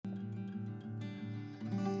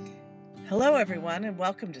Hello, everyone, and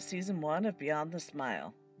welcome to Season 1 of Beyond the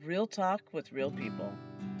Smile, Real Talk with Real People.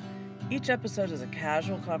 Each episode is a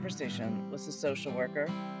casual conversation with a social worker,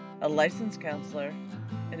 a licensed counselor,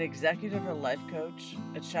 an executive or life coach,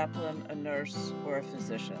 a chaplain, a nurse, or a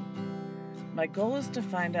physician. My goal is to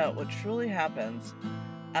find out what truly happens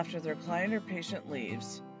after their client or patient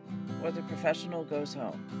leaves or the professional goes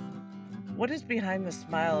home. What is behind the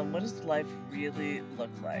smile and what does life really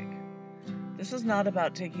look like? This is not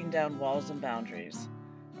about taking down walls and boundaries.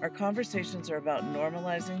 Our conversations are about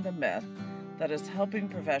normalizing the myth that as helping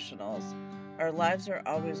professionals, our lives are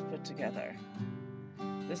always put together.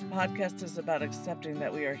 This podcast is about accepting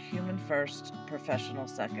that we are human first, professional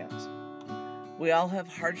second. We all have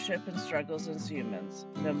hardship and struggles as humans,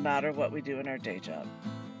 no matter what we do in our day job.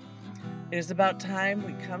 It is about time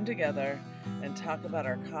we come together and talk about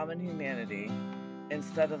our common humanity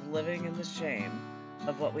instead of living in the shame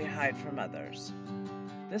of what we hide from others.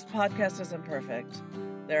 This podcast isn't perfect.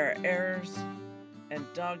 There are errors and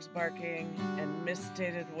dogs barking and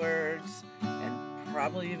misstated words and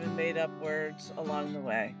probably even made up words along the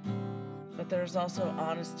way. But there's also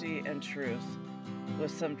honesty and truth with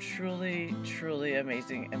some truly, truly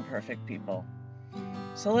amazing and perfect people.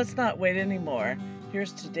 So let's not wait anymore.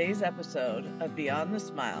 Here's today's episode of Beyond the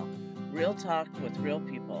Smile, Real Talk with Real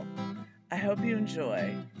People. I hope you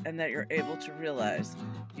enjoy and that you're able to realize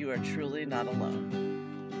you are truly not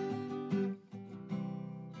alone.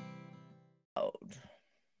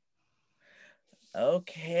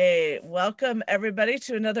 Okay, welcome everybody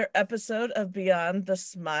to another episode of Beyond the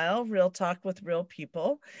Smile, Real Talk with Real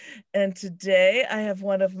People. And today I have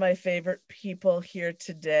one of my favorite people here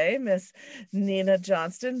today, Miss Nina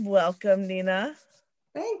Johnston. Welcome, Nina.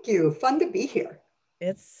 Thank you. Fun to be here.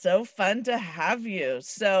 It's so fun to have you.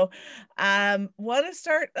 So want to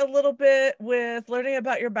start a little bit with learning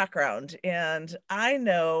about your background. And I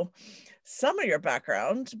know some of your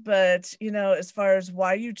background, but, as far as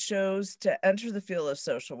why you chose to enter the field of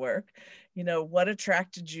social work, what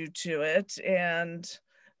attracted you to it and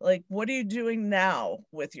what are you doing now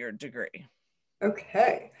with your degree?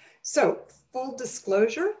 Okay. So full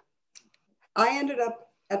disclosure, I ended up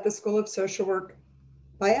at the School of Social Work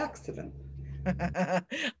by accident.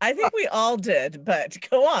 I think we all did, but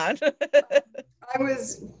go on. I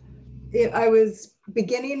was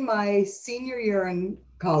beginning my senior year in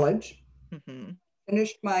college,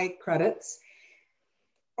 finished my credits,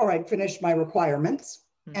 or I'd finished my requirements,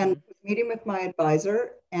 and was meeting with my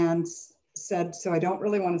advisor and said, so I don't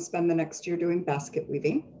really want to spend the next year doing basket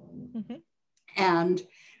weaving. And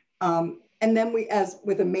then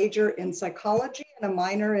with a major in psychology and a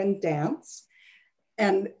minor in dance.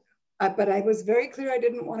 But I was very clear I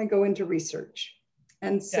didn't want to go into research.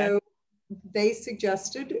 And so they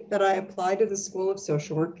suggested that I apply to the School of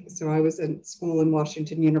Social Work. So I was in school in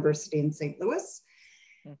Washington University in St. Louis,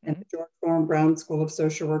 and the George Thorne Brown School of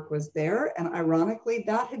Social Work was there. And ironically,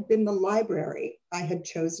 that had been the library I had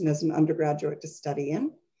chosen as an undergraduate to study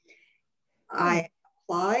in. I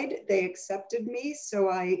applied, they accepted me. So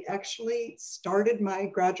I actually started my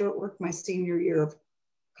graduate work my senior year of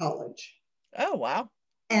college. Oh, wow.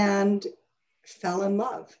 And fell in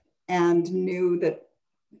love and knew that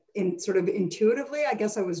sort of intuitively, I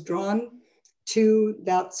guess I was drawn to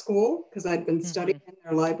that school because I'd been studying in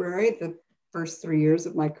their library the first 3 years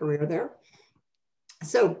of my career there.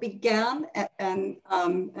 So began and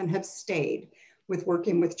have stayed with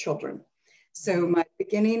working with children. So my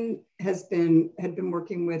beginning had been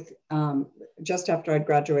working with, just after I'd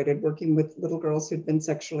graduated, working with little girls who'd been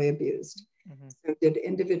sexually abused. So did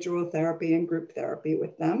individual therapy and group therapy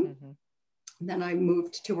with them. Then I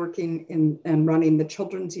moved to working in and running the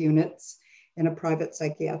children's units in a private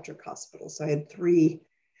psychiatric hospital. So I had three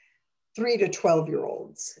to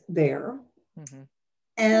 12-year-olds there.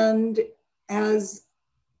 And as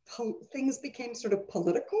things became sort of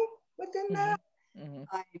political within that,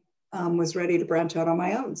 I was ready to branch out on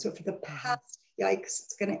my own. So for the past, yikes,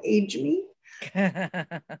 it's going to age me,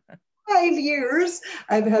 5 years,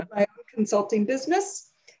 I've had my own consulting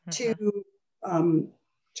business to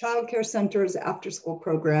childcare centers, after-school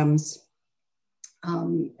programs,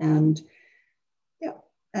 and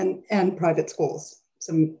private schools,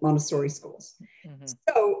 some Montessori schools.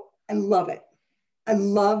 So I love it. I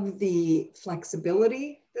love the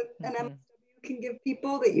flexibility that an MSW can give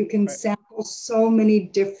people, that you can sample so many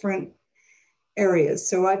different areas.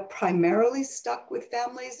 So I've primarily stuck with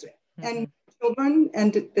families and children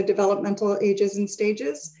and the developmental ages and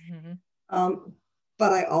stages.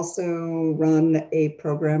 But I also run a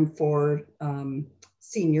program for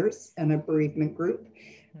seniors and a bereavement group,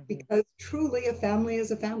 because truly a family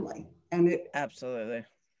is a family, and it absolutely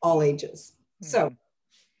all ages. So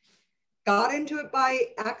got into it by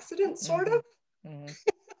accident, sort of.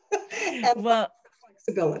 And Well,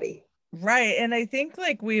 flexibility. right. And I think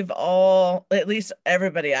like we've all, at least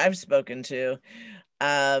everybody I've spoken to,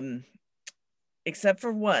 um, except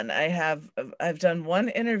for one, I've done one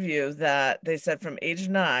interview that they said from age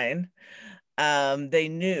 9, they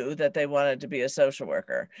knew that they wanted to be a social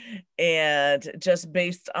worker, and just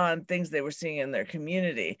based on things they were seeing in their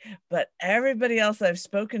community. But everybody else I've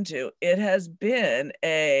spoken to, it has been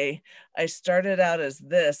I started out as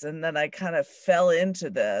this and then I kind of fell into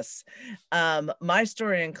this, my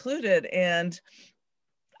story included, and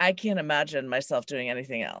I can't imagine myself doing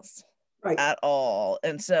anything else at all.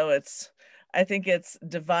 And so I think it's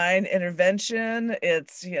divine intervention.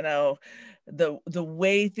 It's, the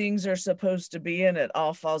way things are supposed to be, and it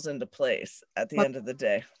all falls into place at the end of the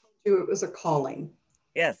day. It was a calling.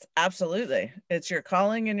 Yes, absolutely. It's your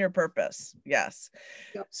calling and your purpose. Yes.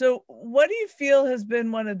 Yep. So what do you feel has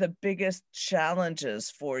been one of the biggest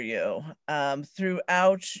challenges for you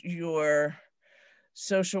throughout your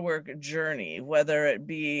social work journey, whether it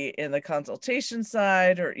be in the consultation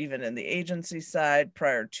side or even in the agency side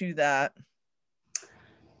prior to that?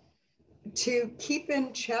 To keep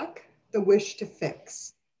in check the wish to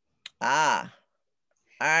fix. All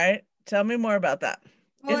right. Tell me more about that.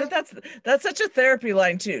 Well, that's such a therapy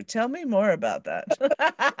line too. Tell me more about that.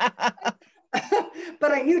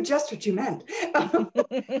 But I knew just what you meant. But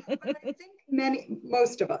I think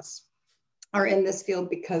most of us are in this field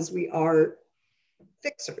because we are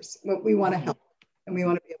fixers. We want to help, and we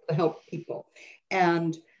want to be able to help people.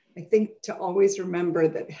 And I think to always remember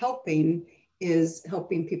that helping is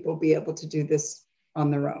helping people be able to do this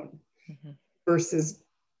on their own, versus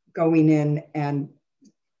going in and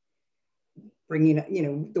bringing,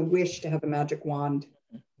 the wish to have a magic wand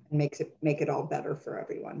and make it all better for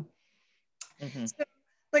everyone. So,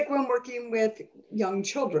 like when working with young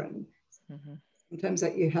children, sometimes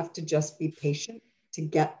that you have to just be patient to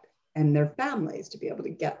get, and their families to be able to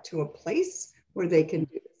get to a place where they can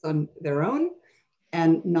do this on their own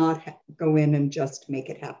and not go in and just make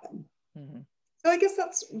it happen. So I guess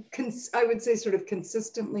that's, I would say, sort of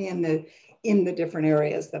consistently in the different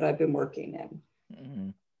areas that I've been working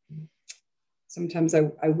in. Sometimes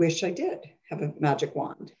I wish I did have a magic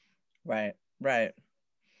wand. Right.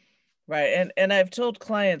 And I've told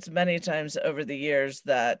clients many times over the years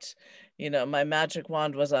that, my magic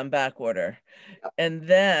wand was on back order. Yep. And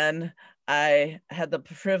then I had the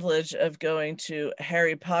privilege of going to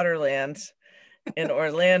Harry Potter Land in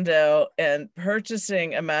Orlando and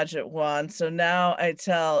purchasing a magic wand. So now I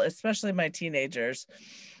tell, especially my teenagers,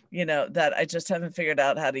 that I just haven't figured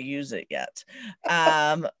out how to use it yet.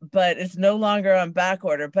 But it's no longer on back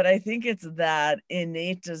order. But I think it's that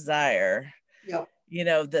innate desire, yep.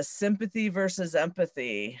 The sympathy versus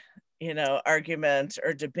empathy, argument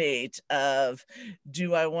or debate of,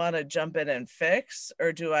 do I want to jump in and fix,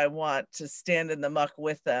 or do I want to stand in the muck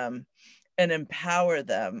with them and empower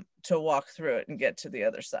them to walk through it and get to the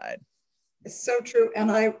other side? It's so true. And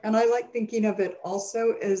I like thinking of it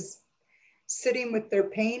also as sitting with their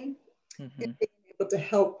pain and being able to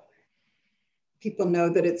help people know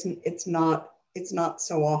that it's not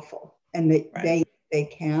so awful, and that they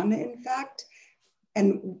can, in fact,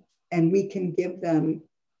 and we can give them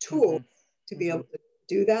tools to be able to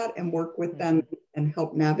do that and work with them and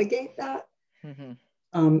help navigate that.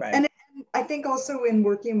 And I think also in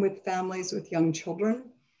working with families with young children,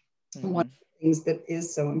 one of the things that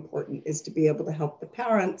is so important is to be able to help the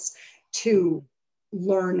parents to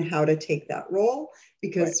learn how to take that role,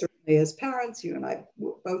 because certainly as parents, you and I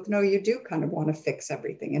both know you do kind of want to fix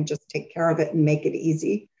everything and just take care of it and make it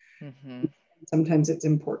easy. Sometimes it's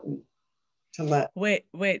important to let. Wait,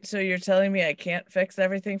 so you're telling me I can't fix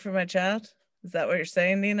everything for my child? Is that what you're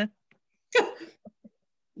saying, Nina?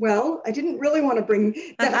 Well, I didn't really want to bring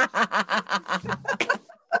that.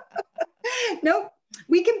 Nope,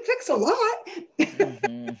 we can fix a lot.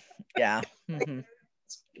 Yeah.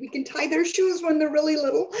 We can tie their shoes when they're really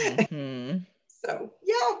little. So,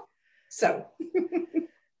 yeah. So.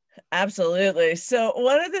 Absolutely. So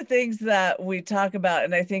one of the things that we talk about,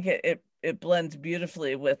 and I think it blends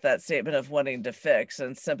beautifully with that statement of wanting to fix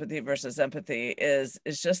and sympathy versus empathy, is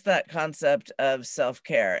just that concept of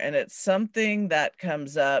self-care. And it's something that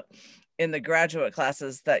comes up in the graduate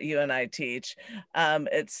classes that you and I teach.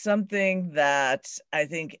 It's something that I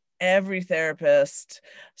think every therapist,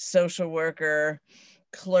 social worker,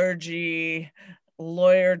 clergy,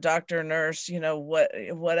 lawyer, doctor, nurse,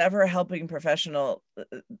 whatever helping professional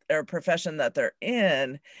or profession that they're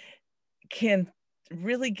in, can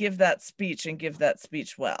really give that speech and give that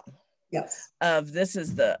speech well. Yes. Of, this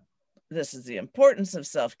is the this is the importance of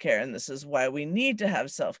self-care, and this is why we need to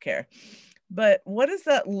have self-care. But what does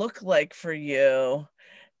that look like for you?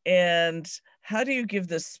 And how do you give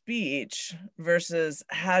the speech versus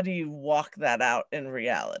how do you walk that out in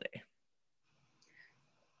reality?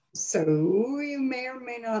 So you may or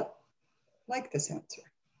may not like this answer.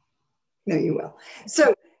 No, you will.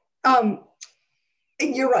 So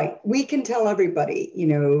you're right. We can tell everybody,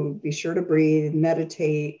 be sure to breathe,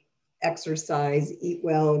 meditate, exercise, eat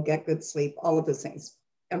well, get good sleep, all of those things.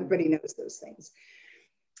 Everybody knows those things.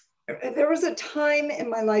 There was a time in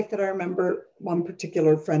my life that I remember one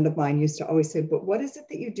particular friend of mine used to always say, but what is it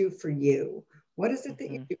that you do for you? What is it that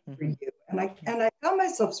you do for you? And I found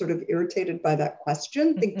myself sort of irritated by that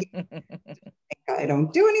question, thinking, I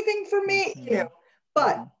don't do anything for me,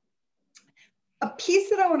 But a piece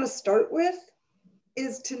that I want to start with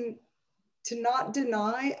is to not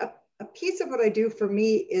deny a piece of what I do for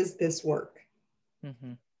me is this work.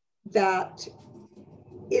 That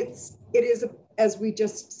it is as we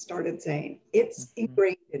just started saying, it's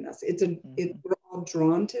ingrained in us. We're all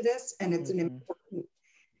drawn to this, and it's an important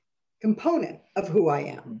component of who I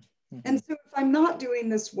am. And so if I'm not doing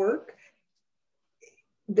this work,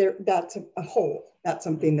 that's a hole. That's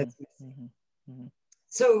something that's missing.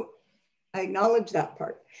 So I acknowledge that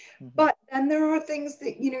part. But then there are things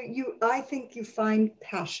that, I think you find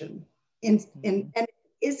passion in, and it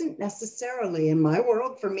isn't necessarily in my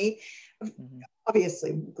world for me,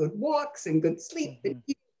 obviously good walks and good sleep and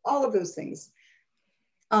all of those things.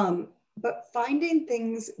 But finding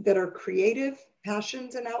things that are creative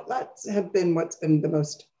passions and outlets have been what's been the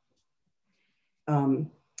most.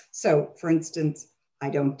 So for instance, I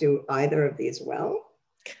don't do either of these well,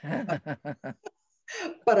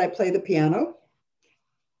 but I play the piano.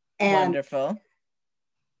 And, wonderful.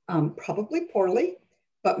 Probably poorly,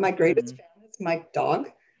 but my greatest fan is my dog,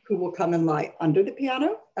 who will come and lie under the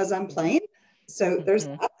piano as I'm playing. So there's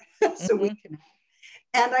that. So we can.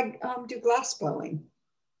 And I do glass blowing.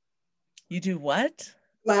 You do what?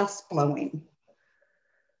 Glass blowing.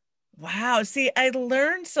 Wow. See, I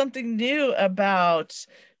learned something new about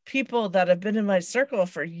people that have been in my circle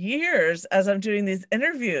for years as I'm doing these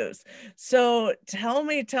interviews. So tell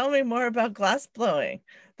me more about glass blowing.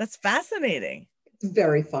 That's fascinating. It's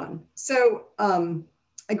very fun. So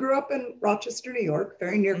I grew up in Rochester, New York,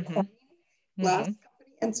 very near Corning Glass Company.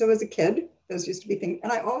 And so as a kid, those used to be things.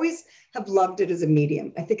 And I always have loved it as a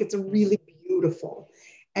medium. I think it's a really beautiful,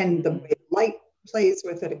 and the way light plays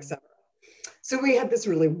with it, etc. So we had this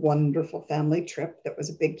really wonderful family trip that was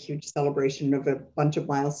a big, huge celebration of a bunch of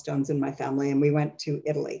milestones in my family. And we went to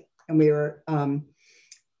Italy, and we were,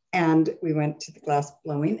 and we went to the glass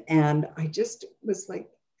blowing. And I just was like,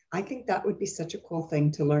 I think that would be such a cool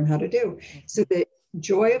thing to learn how to do. So the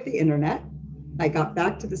joy of the internet, I got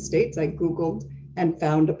back to the States, I Googled and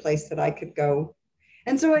found a place that I could go.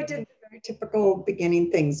 And so I did the very typical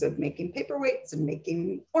beginning things of making paperweights and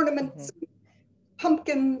making ornaments and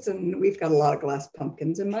pumpkins, and we've got a lot of glass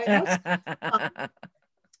pumpkins in my house.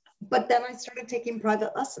 But then I started taking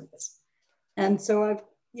private lessons. And so I've,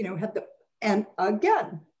 had and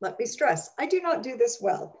again, let me stress, I do not do this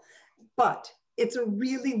well, but it's a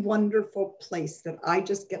really wonderful place that I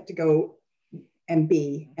just get to go and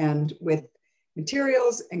be, and with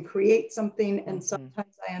materials and create something. And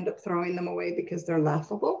sometimes I end up throwing them away because they're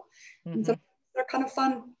laughable. And sometimes they're kind of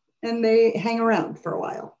fun and they hang around for a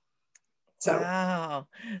while. So wow,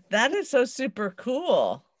 that is so super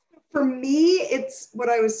cool. For me, it's what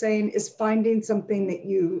I was saying is finding something that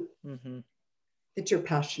that you're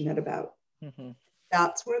passionate about.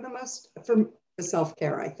 That's where the most, for the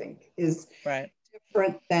self-care, I think, is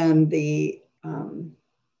different than the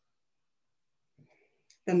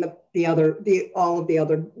all of the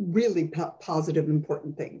other really positive,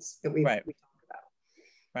 important things that we talk about.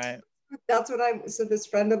 Right. That's what so this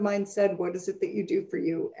friend of mine said, what is it that you do for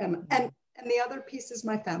you? And the other piece is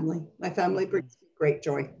my family. My family brings me great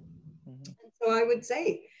joy. And so I would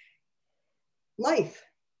say life.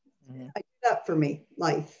 I do that for me,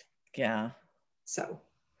 life. Yeah. So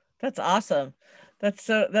that's awesome. That's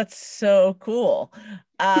so cool.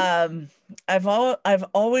 I've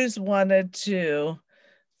always wanted to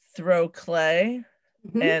throw clay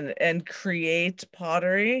and create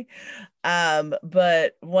pottery.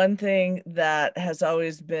 But one thing that has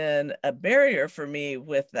always been a barrier for me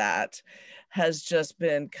with that has just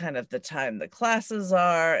been kind of the time the classes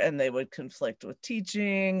are, and they would conflict with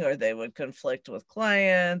teaching, or they would conflict with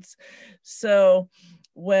clients. So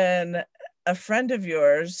when a friend of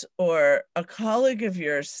yours or a colleague of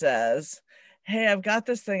yours says, hey, I've got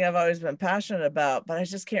this thing I've always been passionate about, but I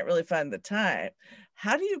just can't really find the time,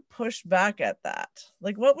 how do you push back at that?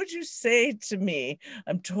 Like, what would you say to me?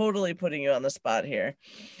 I'm totally putting you on the spot here.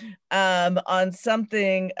 On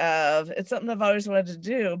something of, it's something I've always wanted to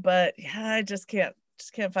do, but yeah, I just can't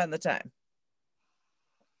find the time.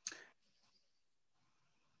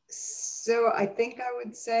 So I think I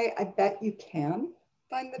would say, I bet you can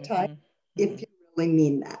find the time Mm-hmm. if you really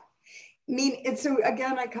mean that. It's, so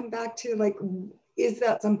again, I come back to like, is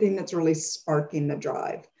that something that's really sparking the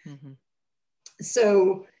drive? Mm-hmm.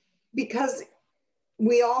 So, because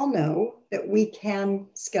we all know that we can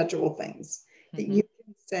schedule things, that you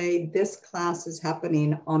can say this class is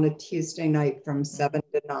happening on a Tuesday night from 7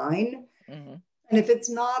 to 9. Mm-hmm. And if it's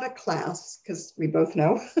not a class, because we both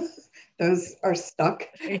know those are stuck.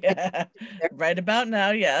 Yeah, right about now,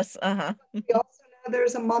 yes. We also know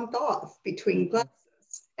there's a month off between classes,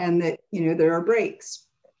 and that, there are breaks.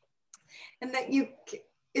 And that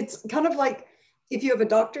it's kind of like if you have a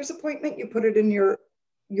doctor's appointment, you put it in your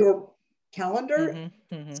calendar,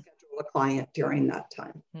 schedule a client during that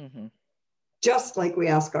time. Just like we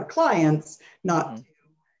ask our clients not to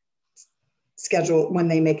schedule when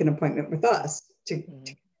they make an appointment with us to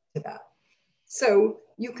that. So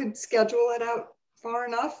you could schedule it out far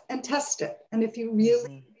enough and test it. And if you really,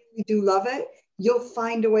 really do love it, you'll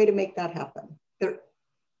find a way to make that happen.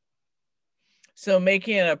 So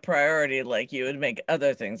making it a priority, like you would make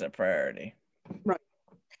other things a priority. Right.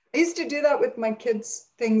 I used to do that with my kids'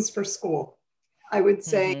 things for school. I would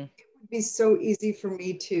say it would be so easy for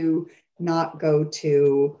me to not go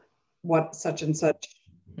to what such and such.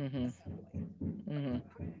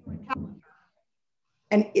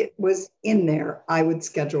 And it was in there. I would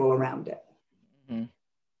schedule around it.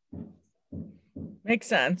 Makes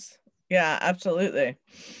sense. Yeah, absolutely.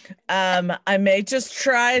 I may just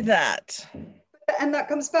try that. And that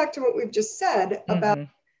comes back to what we've just said about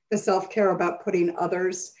the self-care, about putting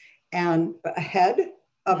others and ahead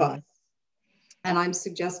of us. And I'm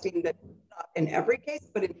suggesting that not in every case,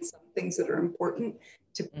 but in some things that are important,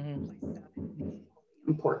 to place that in an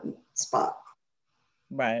important spot.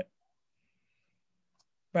 Right.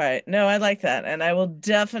 Right. No, I like that. And I will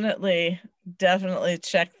definitely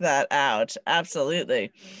check that out.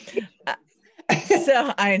 Absolutely.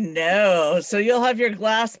 So I know. So you'll have your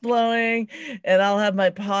glass blowing and I'll have my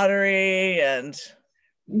pottery, and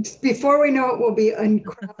before we know it, we'll be on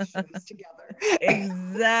craft shows together.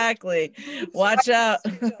 Exactly. Watch out.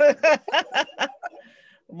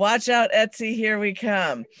 Watch out, Etsy, here we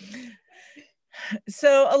come.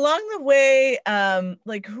 So along the way,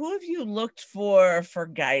 like, who have you looked for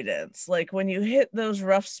guidance? Like when you hit those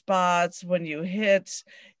rough spots, when you hit,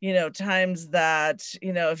 times that,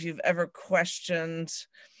 if you've ever questioned,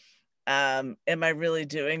 am I really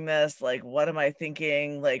doing this? Like, what am I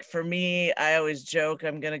thinking? Like for me, I always joke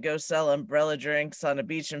I'm gonna go sell umbrella drinks on a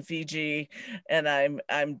beach in Fiji, and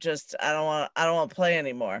I'm just, I don't want to play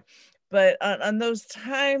anymore. But on those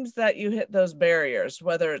times that you hit those barriers,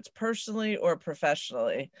 whether it's personally or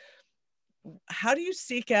professionally, how do you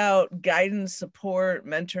seek out guidance, support,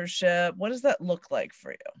 mentorship? What does that look like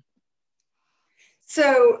for you?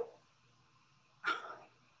 So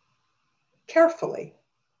carefully.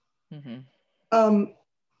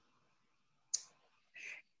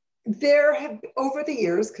 There have, over the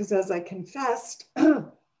years, because as I confessed,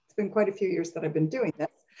 it's been quite a few years that I've been doing this.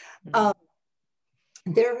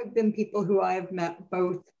 There have been people who I have met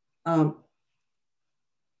both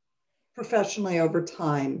professionally over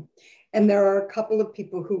time. And there are a couple of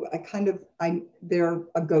people who they're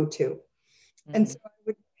a go-to. And so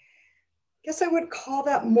I would call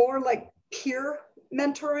that more like peer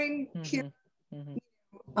mentoring,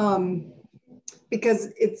 because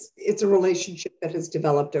it's a relationship that has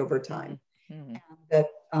developed over time. And that,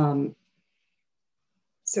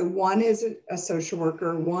 so one is a social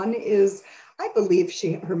worker, one is, I believe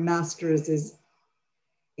her master's is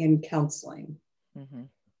in counseling,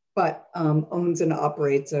 but owns and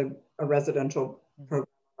operates a residential program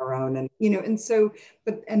of her own. And, and so,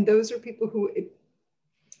 and those are people who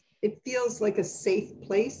it feels like a safe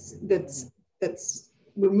place that's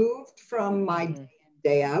removed from my day in,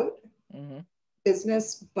 day out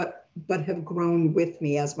business, but have grown with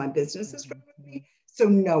me as my business has grown with me. So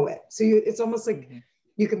know it. So it's almost like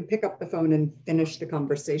you can pick up the phone and finish the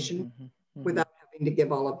conversation without having to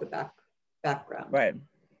give all of the background. Right.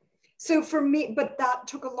 So for me, but that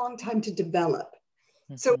took a long time to develop.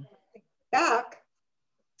 So back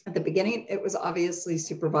at the beginning, it was obviously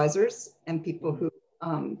supervisors and people who,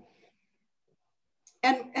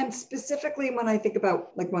 and specifically when I think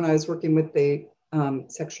about, like when I was working with the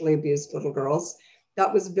sexually abused little girls,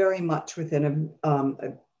 that was very much within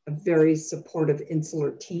a very supportive,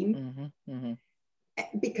 insular team.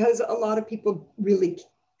 because a lot of people really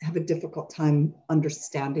have a difficult time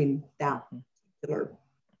understanding that particular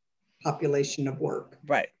population of work.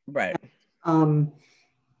 Right. And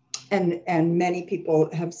many people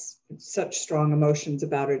have such strong emotions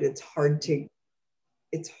about it. It's hard to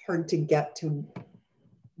get to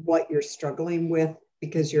what you're struggling with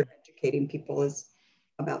because you're educating people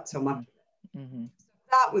about so much. Mm-hmm.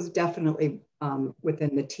 That was definitely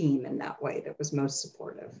within the team in that way that was most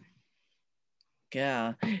supportive.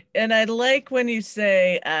 Yeah. And I like when you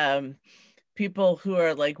say people who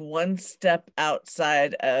are like one step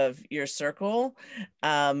outside of your circle.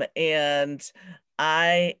 And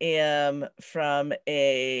I am from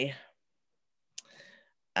a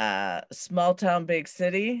small town, big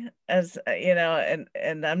city, as you know,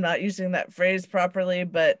 and I'm not using that phrase properly,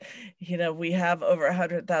 but you know, we have over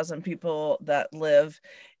 100,000 people that live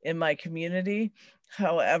in my community.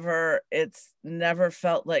 However, it's never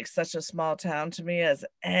felt like such a small town to me as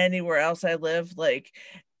anywhere else I live. Like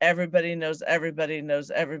everybody knows everybody knows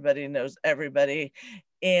everybody knows everybody.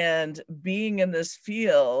 And being in this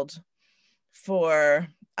field for,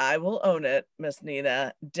 I will own it, Miss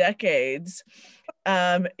Nina, decades,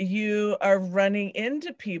 you are running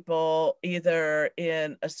into people either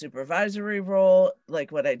in a supervisory role,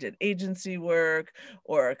 like what I did agency work,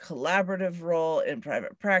 or a collaborative role in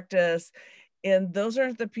private practice. And those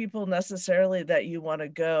aren't the people necessarily that you want to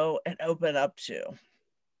go and open up to.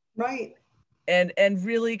 Right. And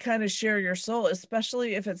really kind of share your soul,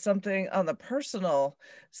 especially if it's something on the personal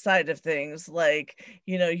side of things. Like,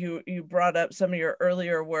 you know, you brought up some of your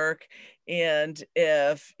earlier work, and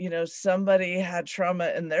if, you know, somebody had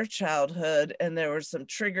trauma in their childhood and there were some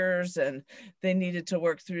triggers and they needed to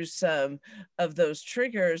work through some of those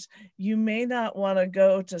triggers, you may not want to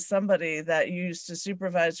go to somebody that you used to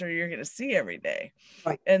supervise or you're going to see every day.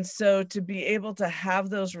 Right. And so to be able to have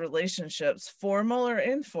those relationships, formal or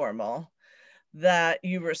informal, that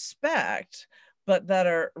you respect, but that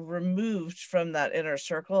are removed from that inner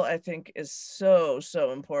circle, I think is so,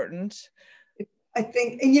 so important. I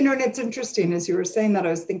think, and you know, and it's interesting, as you were saying that, I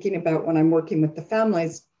was thinking about when I'm working with the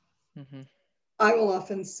families, I will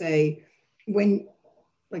often say, when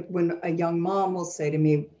a young mom will say to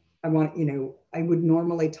me, I want, you know, I would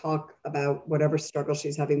normally talk about whatever struggle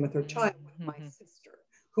she's having with her child with my sister,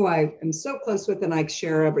 who I am so close with and I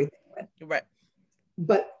share everything with. Right.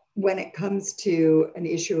 But when it comes to an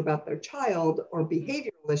issue about their child or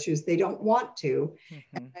behavioral issues, they don't want to.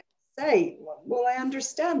 And I say, well, I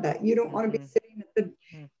understand that. You don't want to be sitting at the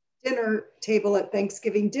dinner table at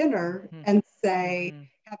Thanksgiving dinner and say,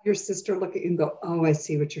 have your sister look at you and go, oh, I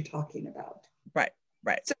see what you're talking about. Right.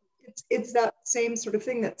 So it's that same sort of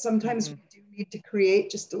thing that sometimes we do need to create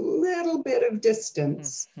just a little bit of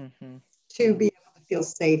distance to be able to feel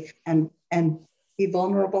safe and be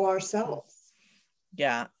vulnerable ourselves.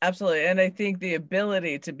 Yeah, absolutely. And I think the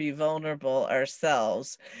ability to be vulnerable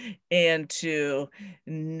ourselves and to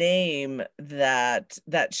name that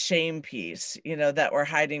shame piece, you know, that we're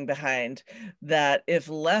hiding behind, that if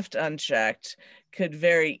left unchecked could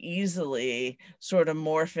very easily sort of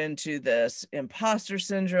morph into this imposter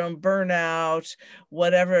syndrome, burnout,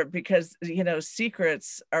 whatever, because, you know,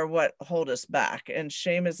 secrets are what hold us back. And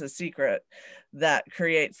shame is a secret that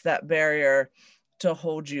creates that barrier to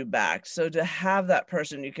hold you back. So to have that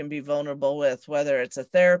person you can be vulnerable with, whether it's a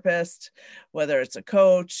therapist, whether it's a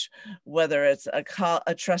coach, whether it's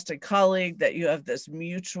a trusted colleague that you have this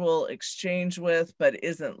mutual exchange with, but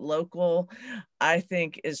isn't local, I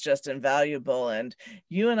think is just invaluable. And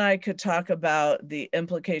you and I could talk about the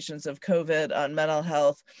implications of COVID on mental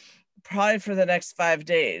health probably for the next 5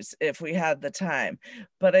 days if we had the time.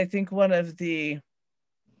 But I think one of the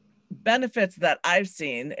benefits that I've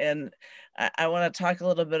seen, and I want to talk a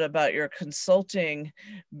little bit about your consulting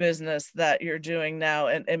business that you're doing now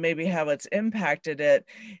and maybe how it's impacted it,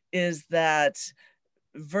 is that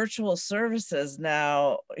virtual services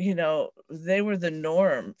now, you know, they were the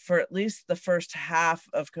norm for at least the first half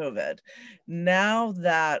of COVID. Now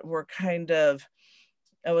that we're kind of,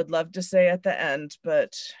 I would love to say at the end,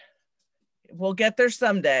 but we'll get there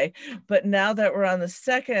someday. But now that we're on the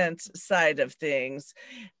second side of things,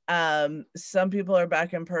 some people are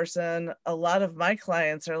back in person. A lot of my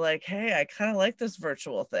clients are like, hey, I kind of like this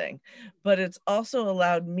virtual thing, but it's also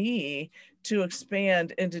allowed me to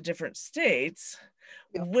expand into different states,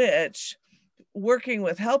 which, working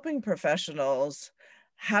with helping professionals,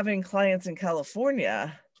 having clients in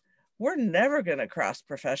California, we're never going to cross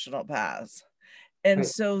professional paths. And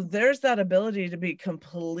so there's that ability to be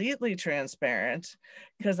completely transparent,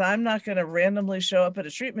 because I'm not going to randomly show up at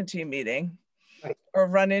a treatment team meeting or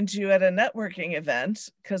run into you at a networking event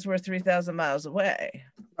because we're 3,000 miles away.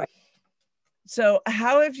 So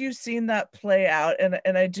how have you seen that play out?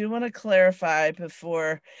 And I do want to clarify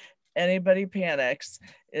before anybody panics,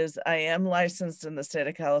 is I am licensed in the state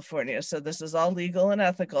of California, so this is all legal and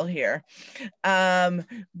ethical here.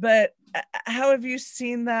 But how have you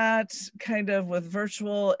seen that kind of with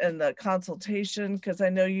virtual and the consultation? Because I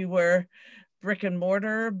know you were brick and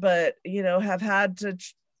mortar, but have had to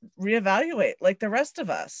reevaluate like the rest of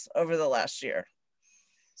us over the last year.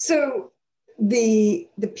 So the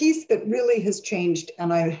piece that really has changed,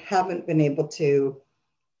 and I haven't been able to,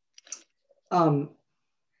 and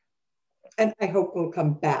I hope will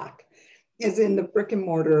come back, is in the brick and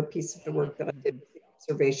mortar piece of the work that I did with the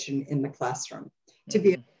observation in the classroom, to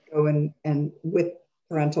be able to go and with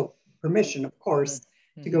parental permission, of course,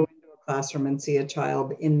 to go into a classroom and see a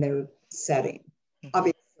child in their setting.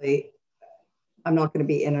 Obviously, I'm not going to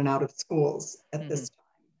be in and out of schools at this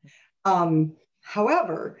time.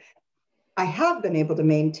 However, I have been able to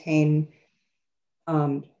maintain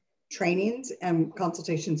trainings and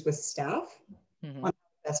consultations with staff on how to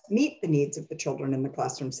best meet the needs of the children in the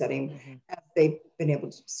classroom setting as they've been able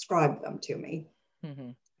to describe them to me.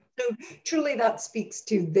 So truly that speaks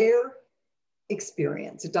to their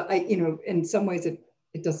experience. In some ways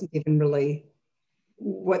it doesn't even really,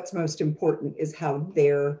 what's most important is how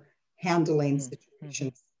they're handling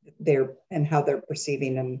situations there and how they're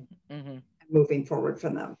perceiving and moving forward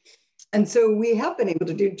from them. And so we have been able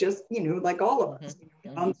to do just, like all of us,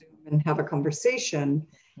 get on Zoom and have a conversation.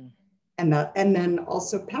 And then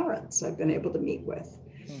also parents I've been able to meet with.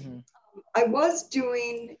 I was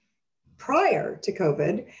doing, prior to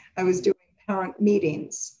COVID, I was doing parent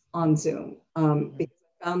meetings on Zoom because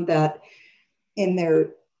I found that in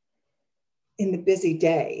the busy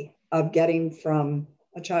day of getting from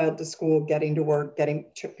a child to school, getting to work,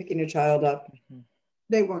 picking a child up,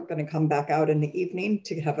 they weren't going to come back out in the evening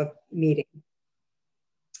to have a meeting.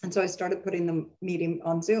 And so I started putting the meeting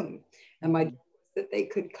on Zoom. And my job was that they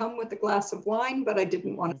could come with a glass of wine, but I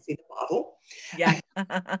didn't want to see the bottle. Yeah.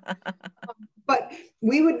 But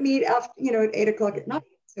we would meet after, at 8 o'clock at night.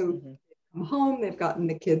 So they come home, they've gotten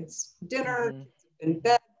the kids dinner, in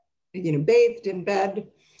bed, bathed in bed.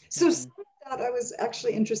 So some of that I was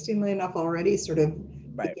actually, interestingly enough, already sort of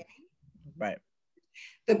beginning. Right.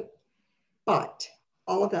 But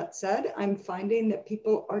all of that said, I'm finding that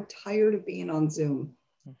people are tired of being on Zoom.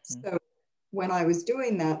 So when I was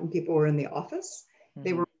doing that and people were in the office,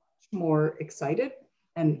 they were much more excited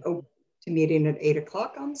and open to meeting at 8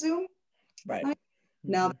 o'clock on Zoom. Right.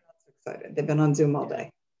 Now they're not excited. They've been on Zoom all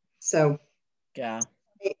day. So yeah,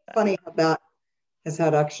 funny how that has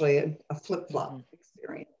had actually a flip-flop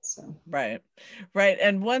experience. So. Right.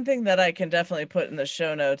 And one thing that I can definitely put in the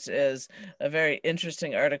show notes is a very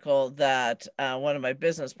interesting article that one of my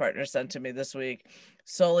business partners sent to me this week,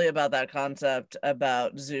 solely about that concept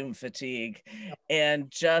about Zoom fatigue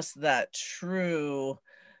and just that true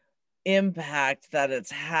impact that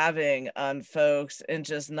it's having on folks and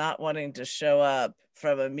just not wanting to show up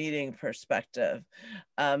from a meeting perspective.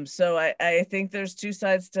 So I think there's two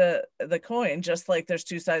sides to the coin, just like there's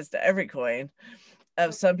two sides to every coin,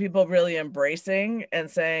 of some people really embracing and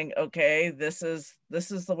saying, okay, this is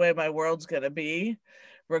the way my world's going to be,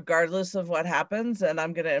 regardless of what happens, and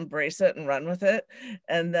I'm going to embrace it and run with it.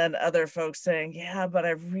 And then other folks saying, yeah, but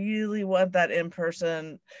I really want that in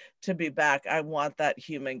person to be back. I want that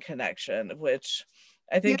human connection, which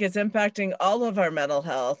I think is impacting all of our mental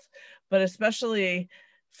health, but especially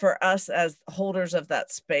for us as holders of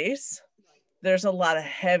that space, there's a lot of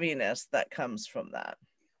heaviness that comes from that.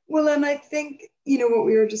 Well, and I think, what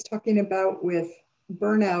we were just talking about with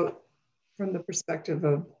burnout from the perspective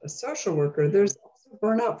of a social worker, there's also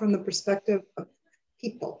burnout from the perspective of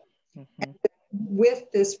people. And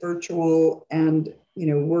with this virtual and,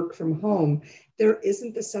 work from home, there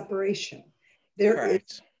isn't the separation. There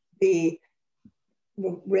is the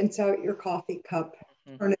rinse out your coffee cup,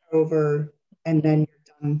 turn it over, and then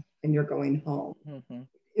you're done and you're going home.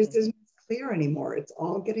 It isn't clear anymore. It's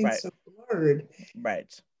all getting so blurred.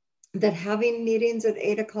 Right. That having meetings at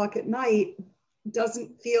 8 o'clock at night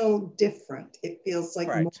doesn't feel different. It feels like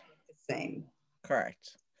more of the same.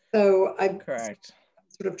 Correct. So I'm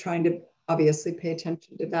sort of trying to obviously pay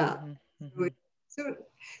attention to that.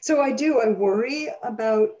 So I worry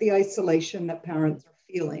about the isolation that parents are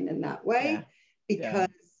feeling in that way, because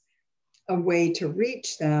a way to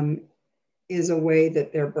reach them is a way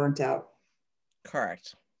that they're burnt out.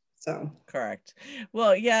 Correct. So. Correct.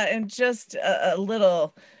 Well, yeah, and just a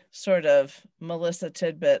little sort of Melissa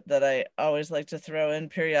tidbit that I always like to throw in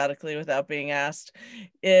periodically without being asked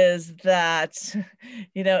is that,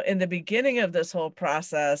 in the beginning of this whole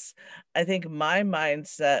process, I think my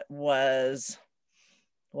mindset was,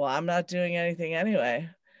 Well, I'm not doing anything anyway.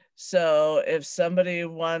 So if somebody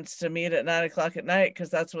wants to meet at 9 o'clock at night, because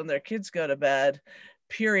that's when their kids go to bed,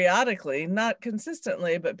 periodically, not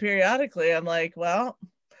consistently, but periodically, I'm like, well,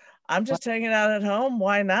 I'm just hanging out at home.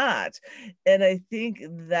 Why not? And I think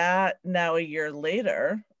that now, a year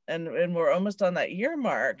later, and we're almost on that year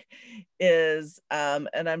mark, is and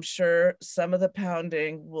I'm sure some of the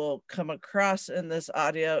pounding will come across in this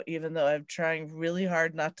audio, even though I'm trying really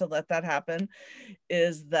hard not to let that happen,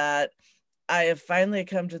 is that I have finally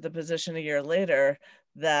come to the position a year later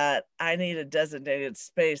that I need a designated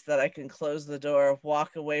space that I can close the door,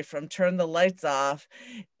 walk away from, turn the lights off.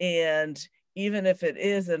 And even if it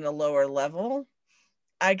is in a lower level,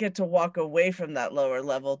 I get to walk away from that lower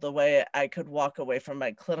level the way I could walk away from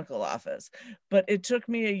my clinical office. But it took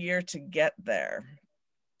me a year to get there.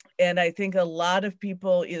 And I think a lot of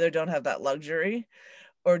people either don't have that luxury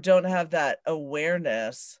or don't have that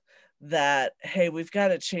awareness that, hey, we've got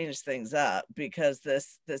to change things up, because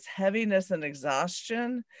this heaviness and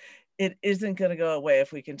exhaustion, it isn't going to go away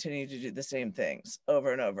if we continue to do the same things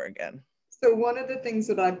over and over again. So one of the things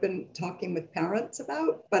that I've been talking with parents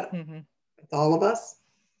about, but with all of us,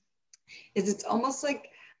 is it's almost like,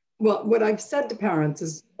 well, what I've said to parents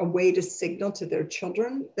is a way to signal to their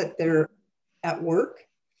children that they're at work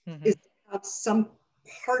is to have some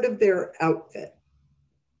part of their outfit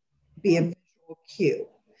be a visual cue.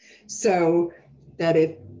 So that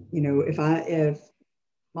if, you know, if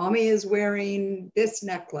mommy is wearing this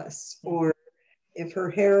necklace, or if her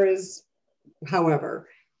hair is however,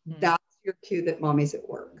 that's your cue that mommy's at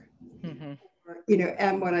work. Or, you know,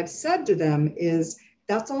 and what I've said to them is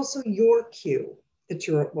that's also your cue that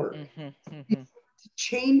you're at work. You to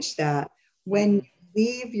change that when you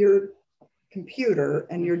leave your computer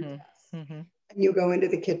and your desk and you go into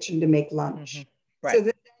the kitchen to make lunch. Right. So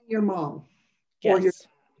that then your mom, yes. or your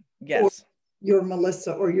yes. or your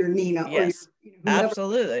Melissa or your Nina, yes. or your, you know,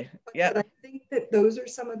 absolutely. Yeah. But I think that those are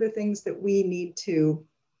some of the things that we need to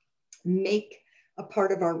make a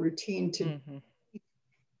part of our routine to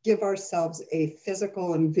give ourselves a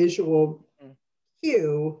physical and visual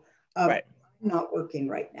cue of right. I'm not working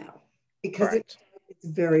right now, because it's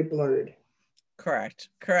very blurred. Correct.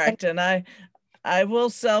 And I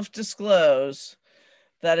will self-disclose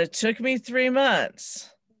that it took me 3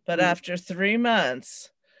 months, but after 3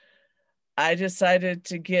 months, I decided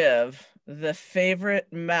to give the favorite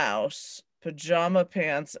mouse pajama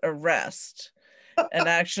pants a rest and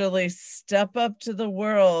actually step up to the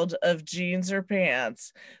world of jeans or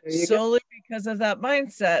pants, solely because of that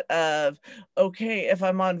mindset of, okay, if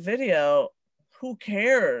I'm on video, who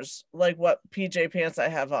cares like what PJ pants I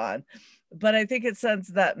have on? But I think it sends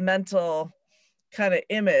that mental kind of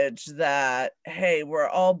image that, hey, we're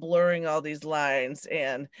all blurring all these lines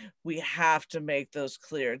and we have to make those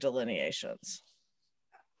clear delineations.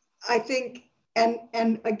 I think, and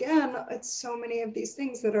again, it's so many of these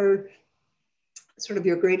things that are sort of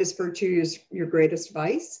your greatest virtue is your greatest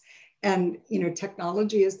vice. And, you know,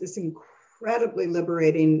 technology is this incredibly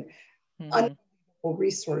liberating, unbelievable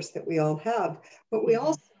resource that we all have, but we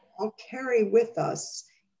also all carry with us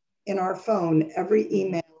in our phone every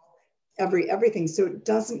email, everything. So it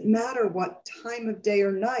doesn't matter what time of day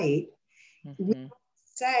or night we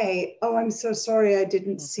say, oh, I'm so sorry I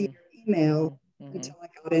didn't see your email until I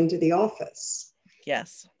got into the office.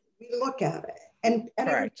 Yes. We look at it, and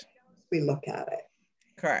correct. We look at it.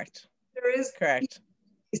 Correct. There is correct.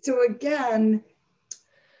 So again,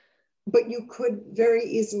 but you could very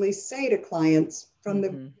easily say to clients from the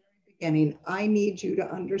very beginning, I need you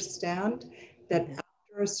to understand that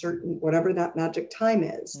after a certain, whatever that magic time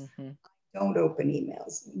is, I don't open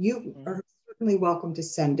emails. You are certainly welcome to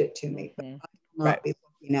send it to me, but I will not be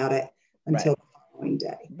looking at it until the following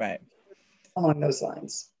day. Right. Along those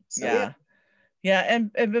lines. So, yeah.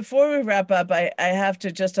 And before we wrap up, I have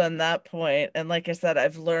to just on that point, and like I said,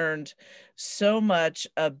 I've learned so much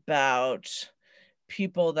about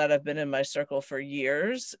people that have been in my circle for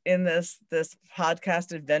years in this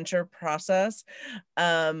podcast adventure process,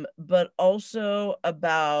 but also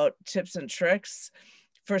about tips and tricks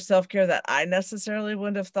for self-care that I necessarily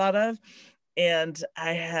wouldn't have thought of. And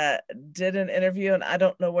I did an interview, and I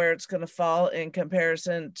don't know where it's going to fall in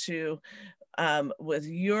comparison to with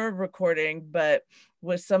your recording, but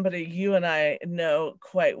with somebody you and I know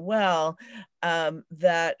quite well,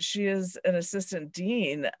 that she is an assistant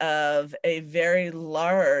dean of a very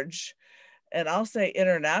large, and I'll say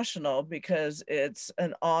international because it's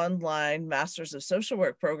an online Masters of Social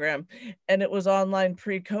Work program, and it was online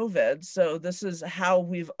pre-COVID. So this is how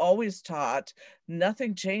we've always taught.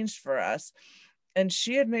 Nothing changed for us. And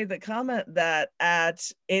she had made the comment that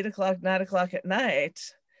at 8 o'clock, 9 o'clock at night,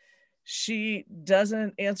 she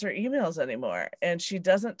doesn't answer emails anymore and she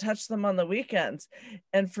doesn't touch them on the weekends.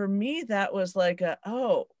 And for me, that was like,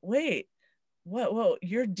 oh, wait, what? Whoa,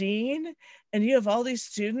 you're dean and you have all these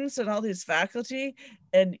students and all these faculty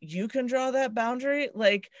and you can draw that boundary?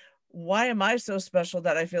 Like, why am I so special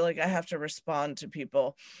that I feel like I have to respond to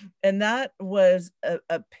people? And that was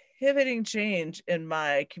a pivoting change in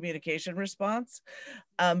my communication response.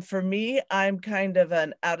 For me, I'm kind of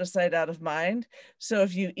an out of sight, out of mind. So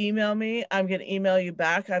if you email me, I'm going to email you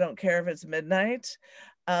back. I don't care if it's midnight.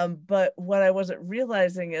 But what I wasn't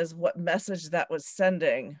realizing is what message that was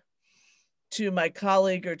sending to my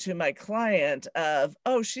colleague or to my client of,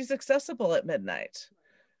 oh, she's accessible at midnight.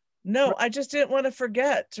 No, I just didn't want to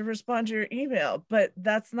forget to respond to your email, but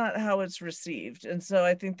that's not how it's received. And so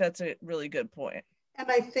I think that's a really good point.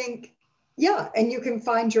 And I think, yeah, and you can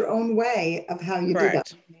find your own way of how you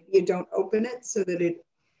Correct. do that. Maybe you don't open it so that it,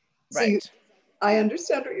 so right. you, I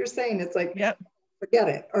understand what you're saying. It's like, yep, forget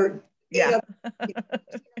it, or yeah,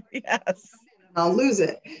 yes, I'll lose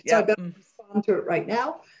it. yep. So I better respond to it right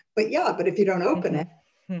now. But yeah, but if you don't open it,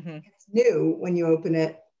 it's new when you open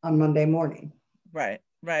it on Monday morning. Right.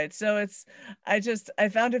 Right. So I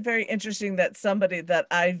found it very interesting that somebody that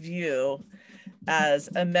I view as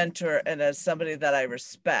a mentor and as somebody that I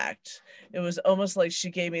respect, it was almost like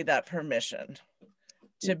she gave me that permission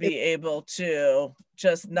to be able to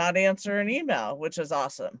just not answer an email, which is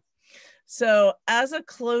awesome. So as a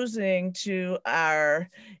closing to our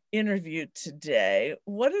interview today,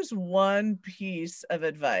 what is one piece of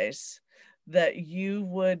advice that you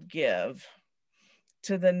would give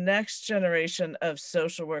to the next generation of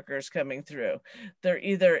social workers coming through? They're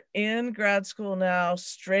either in grad school now,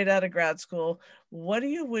 straight out of grad school. What do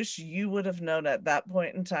you wish you would have known at that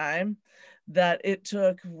point in time that it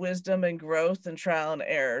took wisdom and growth and trial and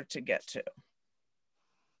error to get to?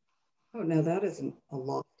 Oh, no, that isn't a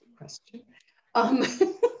lofty question. I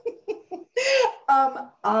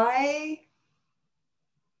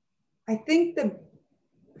think that,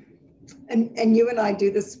 and you and I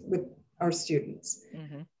do this with our students,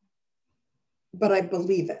 but I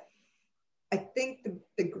believe it. I think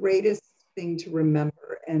the greatest thing to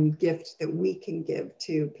remember and gift that we can give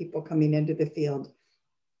to people coming into the field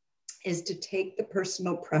is to take the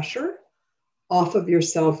personal pressure off of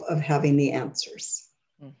yourself of having the answers.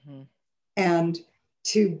 And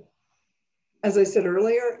to, as I said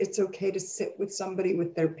earlier, it's okay to sit with somebody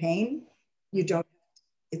with their pain. You don't,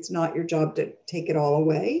 it's not your job to take it all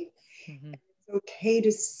away. It's okay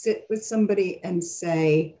to sit with somebody and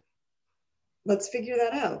say, let's figure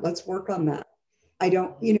that out. Let's work on that. I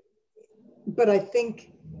don't, you know, but I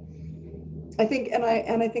think, and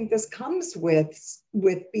I think this comes with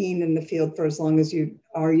being in the field for as long as you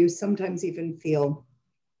are, you sometimes even feel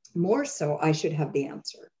more so, I should have the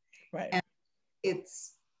answer. Right. And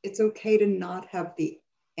it's okay to not have the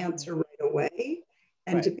answer right away,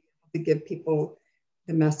 and to be able to give people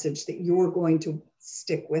the message that you're going to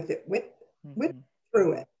stick with it, with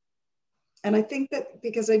through it. And I think that,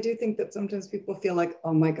 because I do think that sometimes people feel like,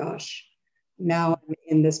 oh my gosh, now I'm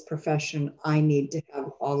in this profession, I need to have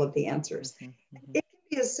all of the answers. It can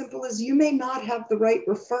be as simple as you may not have the right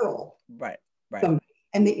referral. Right.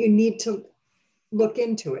 And that you need to look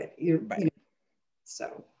into it. You know,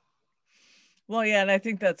 so. Well, yeah, and I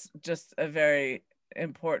think that's just a very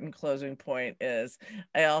important closing point. Is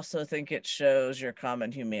I also think it shows your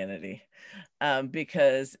common humanity,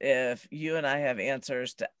 because if you and I have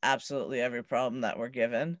answers to absolutely every problem that we're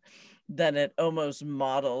given, then it almost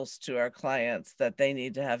models to our clients that they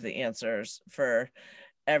need to have the answers for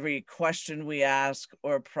every question we ask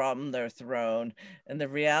or problem they're thrown. And the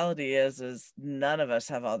reality is none of us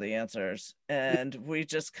have all the answers, and we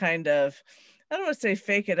just kind of, I don't want to say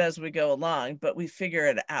fake it as we go along, but we figure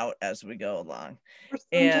it out as we go along.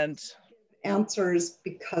 And answers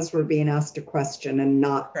because we're being asked a question and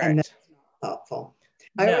not, and that's not thoughtful.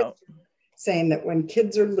 I always saying that when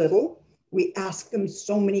kids are little, we ask them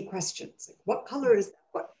so many questions. Like, what color is that?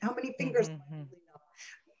 What, how many fingers?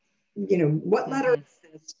 You know, what letter is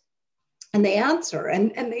this? And they answer,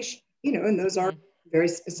 and they, you know, and those are very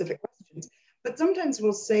specific questions. But sometimes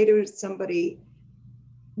we'll say to somebody,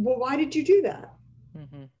 well, why did you do that?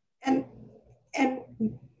 And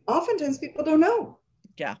oftentimes people don't know.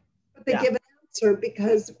 Yeah. But they give an answer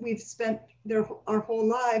because we've spent our whole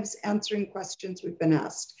lives answering questions we've been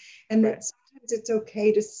asked. And that sometimes it's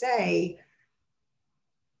okay to say,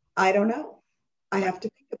 I don't know. I have to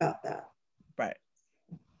think about that. Right.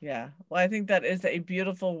 Yeah. Well, I think that is a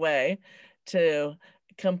beautiful way to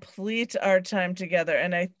complete our time together.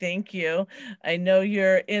 And I thank you. I know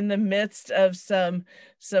you're in the midst of some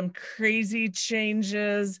crazy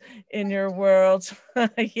changes in your world.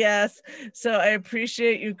 Yes. So I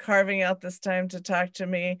appreciate you carving out this time to talk to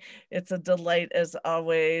me. It's a delight as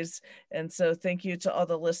always. And so thank you to all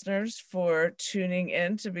the listeners for tuning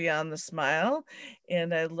in to Beyond the Smile.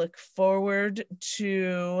 And I look forward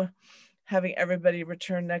to having everybody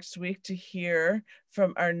return next week to hear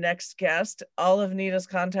from our next guest. All of Nita's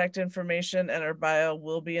contact information and her bio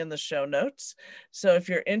will be in the show notes. So if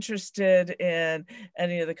you're interested in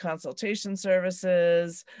any of the consultation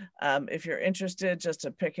services, if you're interested just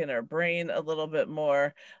to pick in her brain a little bit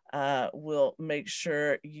more, we'll make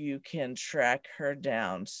sure you can track her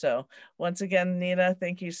down. So once again, Nita,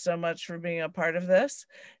 thank you so much for being a part of this.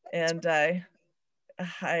 And I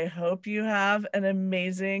hope you have an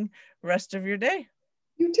amazing rest of your day.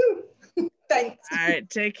 You too. Thanks. All right,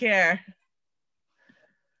 take care.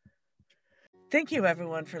 Thank you,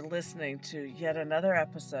 everyone, for listening to yet another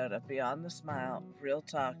episode of Beyond the Smile, Real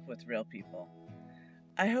Talk with Real People.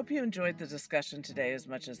 I hope you enjoyed the discussion today as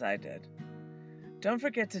much as I did. Don't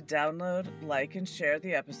forget to download, like, and share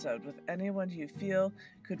the episode with anyone you feel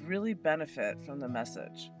could really benefit from the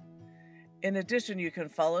message. In addition, you can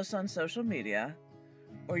follow us on social media,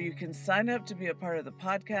 or you can sign up to be a part of the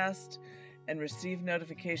podcast and receive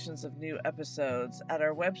notifications of new episodes at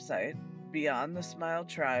our website,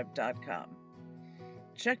 beyondthesmiletribe.com.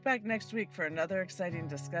 Check back next week for another exciting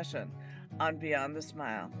discussion on Beyond the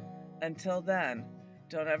Smile. Until then,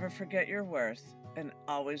 don't ever forget your worth and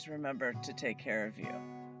always remember to take care of you.